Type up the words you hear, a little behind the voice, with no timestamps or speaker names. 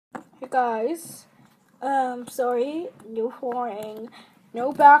Hey guys, sorry, no flooring,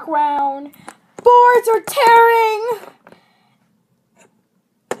 no background, boards are tearing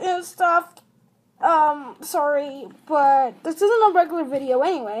and stuff. Sorry, but this isn't a regular video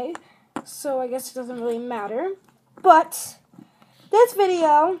anyway, so I guess it doesn't really matter. But this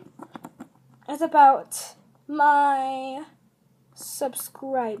video is about my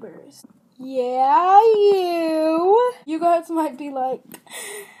subscribers. Yeah, you guys might be like,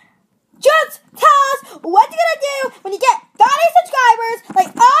 just tell us what you're gonna do when you get 30 subscribers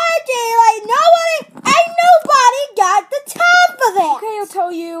like I did. Like nobody got the time for that. Okay, I'll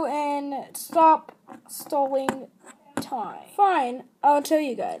tell you and stop stalling time. Fine, I'll tell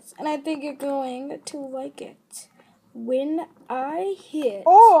you guys. And I think you're going to like it. When I hit,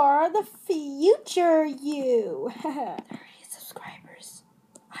 or the future you, 30 subscribers,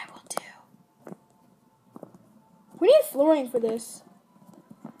 I will do. We need flooring for this.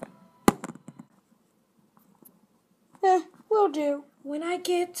 Will do. When I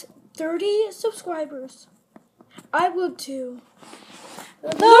get 30 subscribers, I will do the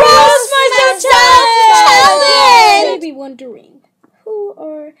Roast Myself Challenge! You may be wondering, who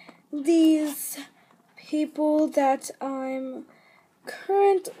are these people that I'm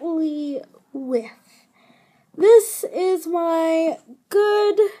currently with? This is my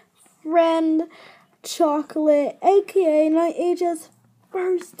good friend Chocolate, aka Night Age's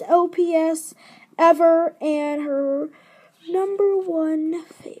first LPS ever, and her #1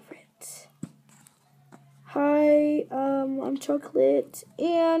 favorite. Hi, I'm Chocolate,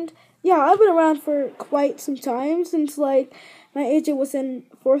 and yeah, I've been around for quite some time, since like my agent was in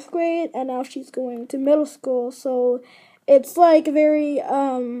 4th grade, and now she's going to middle school, so it's like very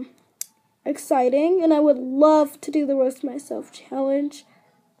exciting, and I would love to do the Roast Myself Challenge.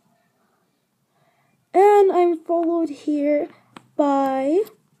 And I'm followed here by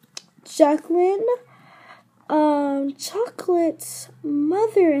Jacqueline, Chocolate's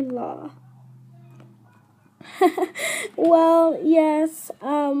mother-in-law. Well, yes,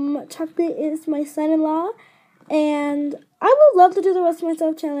 Chocolate is my son-in-law, and I would love to do the Roast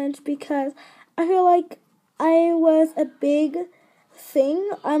Myself Challenge because I feel like I was a big thing.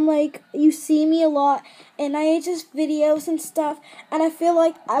 I'm like, you see me a lot in IH's videos and stuff, and I feel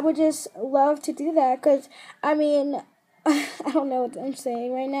like I would just love to do that, because, I mean, I don't know what I'm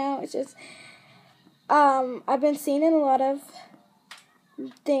saying right now. It's just, I've been seen in a lot of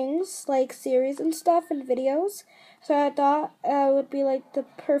things, like series and stuff and videos, so I thought I would be like the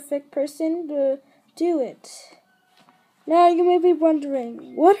perfect person to do it. Now you may be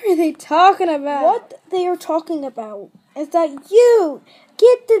wondering, what are they talking about? What they are talking about is that you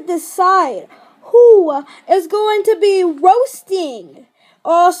get to decide who is going to be roasting.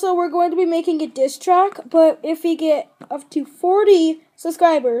 Also, we're going to be making a diss track, but if we get up to 40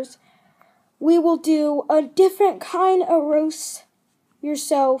 subscribers, we will do a different kind of roast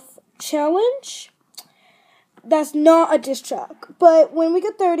yourself challenge. That's not a diss track, but when we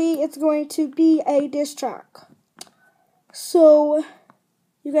get 30, it's going to be a diss track. So,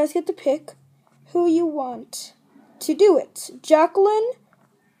 you guys get to pick who you want to do it. Jacqueline,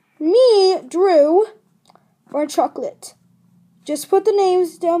 me, Drew, or Chocolate. Just put the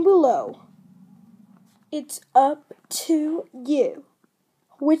names down below. It's up to you.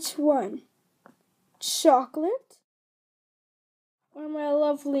 Which one? Chocolate, or my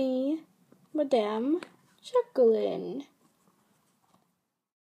lovely Madame Jacqueline?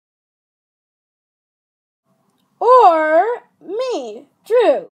 Or me,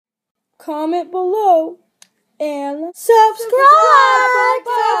 Drew? Comment below and subscribe. Bye.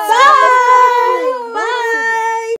 Bye. Bye.